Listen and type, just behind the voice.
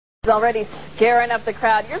Already scaring up the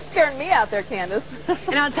crowd. You're scaring me out there, Candace.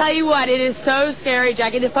 And I'll tell you what, it is so scary,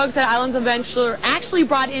 Jackie. The folks at Islands Adventure actually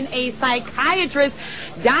brought in a psychiatrist,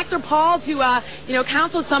 Dr. Paul, to,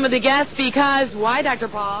 counsel some of the guests because, why, Dr.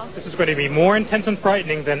 Paul? This is going to be more intense and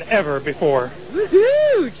frightening than ever before.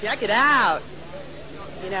 Woohoo! Check it out.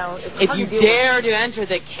 If you dare to enter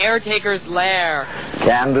the Caretaker's lair.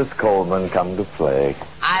 Candace Coleman, come to play.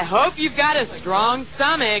 I hope you've got a strong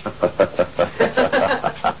stomach.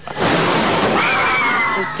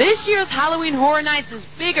 This year's Halloween Horror Nights is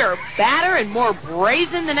bigger, badder, and more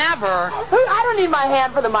brazen than ever. I don't need my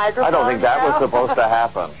hand for the microphone. I don't think that was supposed to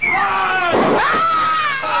happen. With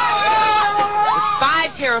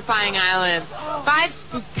 5 terrifying islands, 5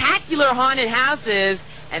 spectacular haunted houses,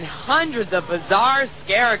 and hundreds of bizarre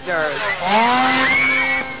characters.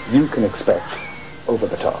 You can expect over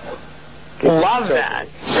the top. Love that.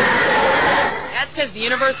 That's because the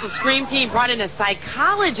Universal Scream team brought in a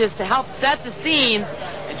psychologist to help set the scenes.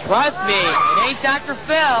 And trust me, it ain't Dr.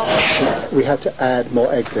 Phil. We had to add more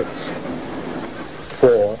exits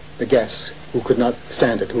for the guests who could not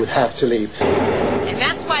stand it, who would have to leave. And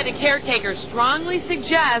that's why the Caretaker strongly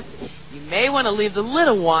suggests you may want to leave the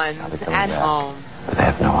little ones at home. They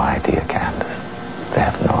have no idea, Candace. They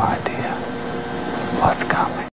have no idea what's coming.